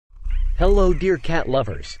Hello dear cat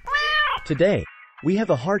lovers. Today, we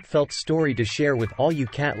have a heartfelt story to share with all you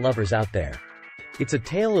cat lovers out there. It's a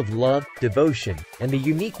tale of love, devotion, and the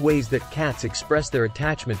unique ways that cats express their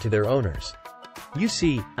attachment to their owners. You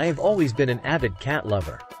see, I have always been an avid cat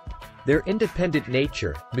lover. Their independent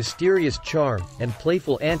nature, mysterious charm, and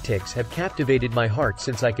playful antics have captivated my heart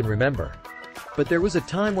since I can remember. But there was a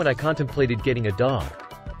time when I contemplated getting a dog.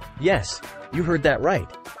 Yes, you heard that right.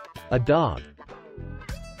 A dog.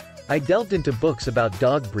 I delved into books about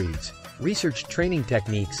dog breeds, researched training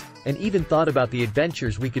techniques, and even thought about the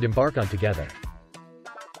adventures we could embark on together.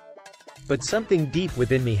 But something deep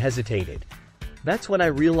within me hesitated. That's when I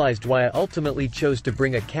realized why I ultimately chose to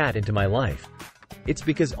bring a cat into my life. It's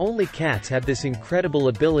because only cats have this incredible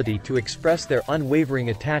ability to express their unwavering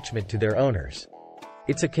attachment to their owners.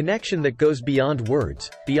 It's a connection that goes beyond words,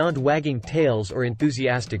 beyond wagging tails or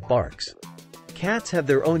enthusiastic barks. Cats have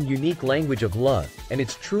their own unique language of love, and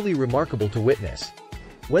it's truly remarkable to witness.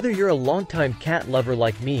 Whether you're a longtime cat lover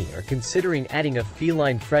like me or considering adding a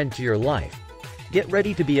feline friend to your life, get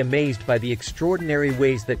ready to be amazed by the extraordinary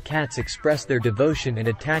ways that cats express their devotion and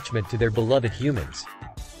attachment to their beloved humans.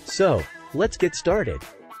 So, let's get started.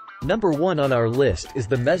 Number 1 on our list is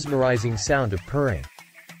the mesmerizing sound of purring.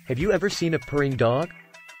 Have you ever seen a purring dog?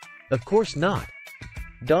 Of course not.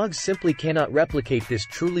 Dogs simply cannot replicate this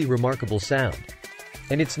truly remarkable sound.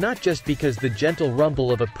 And it's not just because the gentle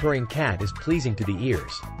rumble of a purring cat is pleasing to the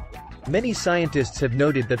ears. Many scientists have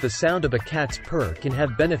noted that the sound of a cat's purr can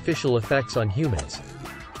have beneficial effects on humans.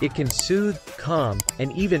 It can soothe, calm,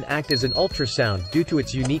 and even act as an ultrasound due to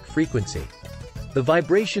its unique frequency. The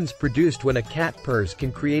vibrations produced when a cat purrs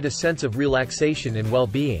can create a sense of relaxation and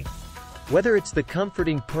well-being. Whether it's the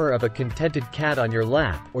comforting purr of a contented cat on your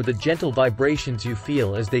lap or the gentle vibrations you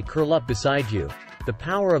feel as they curl up beside you, the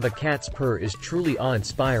power of a cat's purr is truly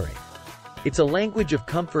awe-inspiring. It's a language of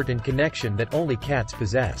comfort and connection that only cats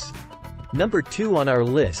possess. Number 2 on our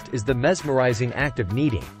list is the mesmerizing act of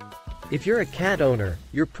kneading. If you're a cat owner,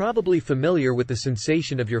 you're probably familiar with the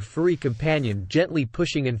sensation of your furry companion gently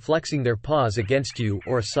pushing and flexing their paws against you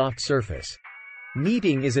or a soft surface.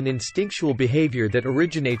 Kneading is an instinctual behavior that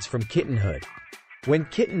originates from kittenhood. When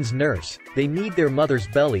kittens nurse, they knead their mother's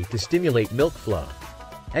belly to stimulate milk flow.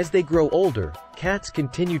 As they grow older, cats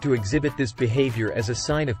continue to exhibit this behavior as a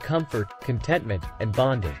sign of comfort, contentment, and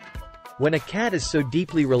bonding. When a cat is so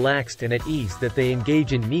deeply relaxed and at ease that they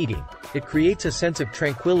engage in kneading, it creates a sense of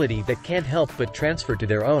tranquility that can't help but transfer to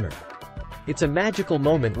their owner. It's a magical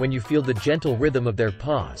moment when you feel the gentle rhythm of their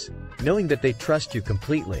paws, knowing that they trust you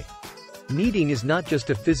completely. Kneading is not just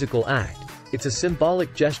a physical act, it's a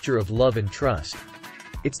symbolic gesture of love and trust.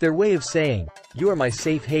 It's their way of saying, "You are my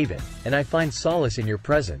safe haven, and I find solace in your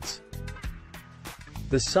presence."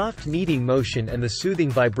 The soft kneading motion and the soothing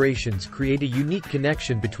vibrations create a unique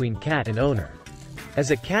connection between cat and owner.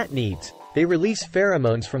 As a cat kneads, they release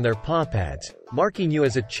pheromones from their paw pads, marking you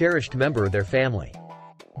as a cherished member of their family.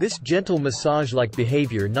 This gentle massage-like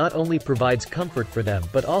behavior not only provides comfort for them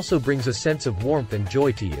but also brings a sense of warmth and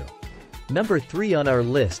joy to you. Number 3 on our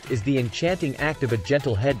list is the enchanting act of a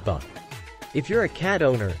gentle head bump. If you're a cat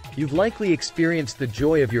owner, you've likely experienced the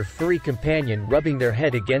joy of your furry companion rubbing their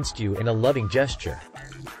head against you in a loving gesture.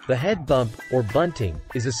 The head bump, or bunting,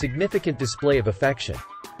 is a significant display of affection.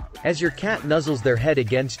 As your cat nuzzles their head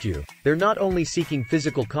against you, they're not only seeking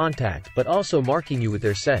physical contact but also marking you with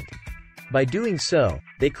their scent. By doing so,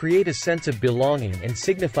 they create a sense of belonging and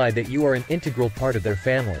signify that you are an integral part of their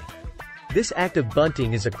family. This act of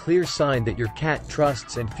bunting is a clear sign that your cat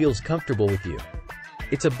trusts and feels comfortable with you.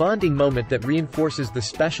 It's a bonding moment that reinforces the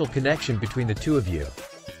special connection between the two of you.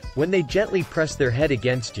 When they gently press their head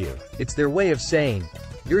against you, it's their way of saying,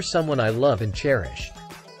 "You're someone I love and cherish."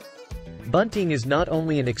 Bunting is not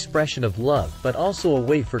only an expression of love but also a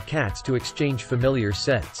way for cats to exchange familiar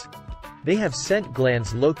scents. They have scent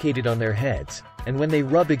glands located on their heads, and when they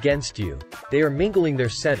rub against you, they are mingling their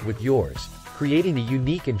scent with yours, creating a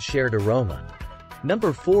unique and shared aroma.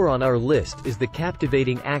 Number 4 on our list is the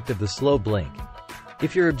captivating act of the slow blink.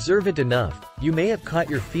 If you're observant enough, you may have caught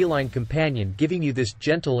your feline companion giving you this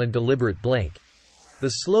gentle and deliberate blink. The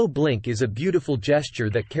slow blink is a beautiful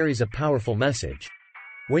gesture that carries a powerful message.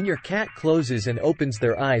 When your cat closes and opens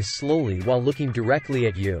their eyes slowly while looking directly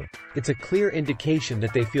at you, it's a clear indication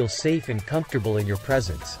that they feel safe and comfortable in your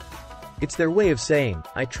presence. It's their way of saying,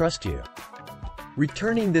 "I trust you."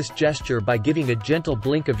 Returning this gesture by giving a gentle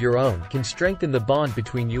blink of your own can strengthen the bond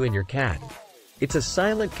between you and your cat. It's a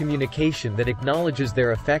silent communication that acknowledges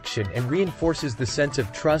their affection and reinforces the sense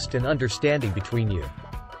of trust and understanding between you.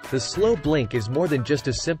 The slow blink is more than just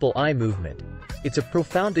a simple eye movement. It's a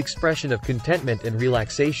profound expression of contentment and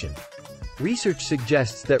relaxation. Research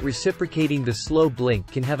suggests that reciprocating the slow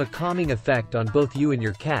blink can have a calming effect on both you and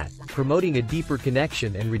your cat, promoting a deeper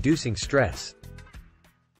connection and reducing stress.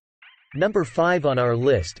 Number 5 on our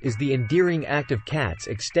list is the endearing act of cats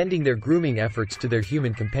extending their grooming efforts to their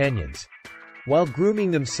human companions. While grooming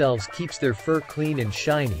themselves keeps their fur clean and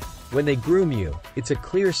shiny, when they groom you, it's a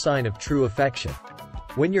clear sign of true affection.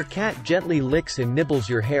 When your cat gently licks and nibbles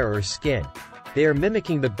your hair or skin, they are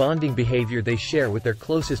mimicking the bonding behavior they share with their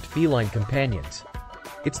closest feline companions.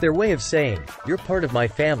 It's their way of saying, "You're part of my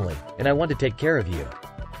family, and I want to take care of you."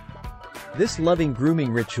 This loving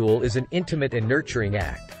grooming ritual is an intimate and nurturing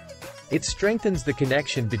act. It strengthens the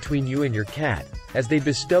connection between you and your cat, as they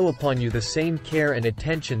bestow upon you the same care and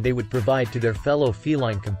attention they would provide to their fellow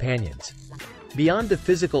feline companions. Beyond the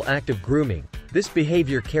physical act of grooming, this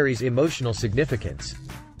behavior carries emotional significance.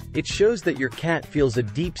 It shows that your cat feels a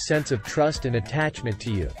deep sense of trust and attachment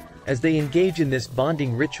to you, as they engage in this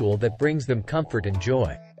bonding ritual that brings them comfort and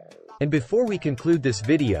joy. And before we conclude this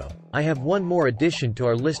video, I have one more addition to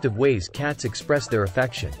our list of ways cats express their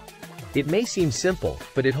affection. It may seem simple,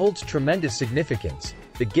 but it holds tremendous significance: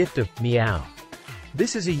 the gift of meow.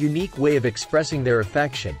 This is a unique way of expressing their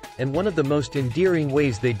affection, and one of the most endearing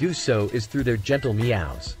ways they do so is through their gentle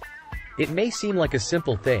meows. It may seem like a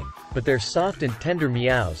simple thing, but their soft and tender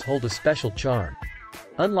meows hold a special charm.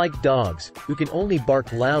 Unlike dogs, who can only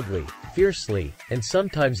bark loudly, fiercely, and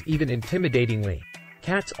sometimes even intimidatingly,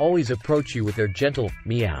 cats always approach you with their gentle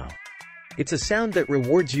meow. It's a sound that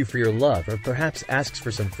rewards you for your love or perhaps asks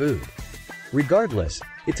for some food. Regardless,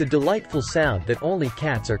 it's a delightful sound that only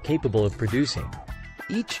cats are capable of producing.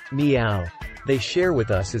 Each meow they share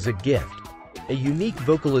with us is a gift, a unique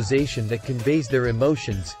vocalization that conveys their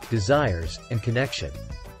emotions, desires, and connection.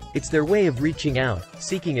 It's their way of reaching out,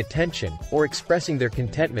 seeking attention, or expressing their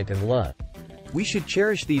contentment and love. We should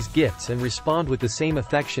cherish these gifts and respond with the same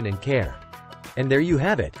affection and care. And there you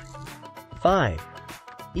have it. 5.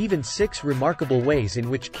 Even 6 remarkable ways in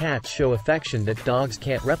which cats show affection that dogs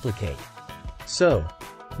can't replicate. So,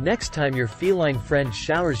 next time your feline friend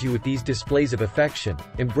showers you with these displays of affection,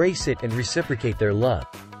 embrace it and reciprocate their love.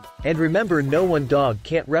 And remember, no one dog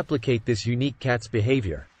can't replicate this unique cat's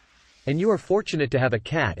behavior. And you are fortunate to have a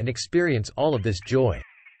cat and experience all of this joy.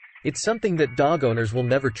 It's something that dog owners will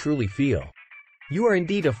never truly feel. You are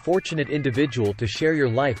indeed a fortunate individual to share your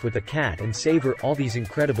life with a cat and savor all these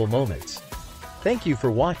incredible moments. Thank you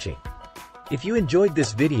for watching. If you enjoyed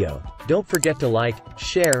this video, don't forget to like,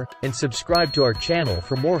 share, and subscribe to our channel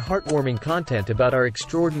for more heartwarming content about our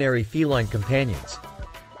extraordinary feline companions.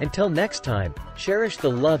 Until next time, cherish the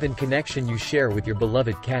love and connection you share with your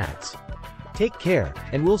beloved cats. Take care,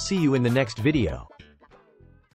 and we'll see you in the next video.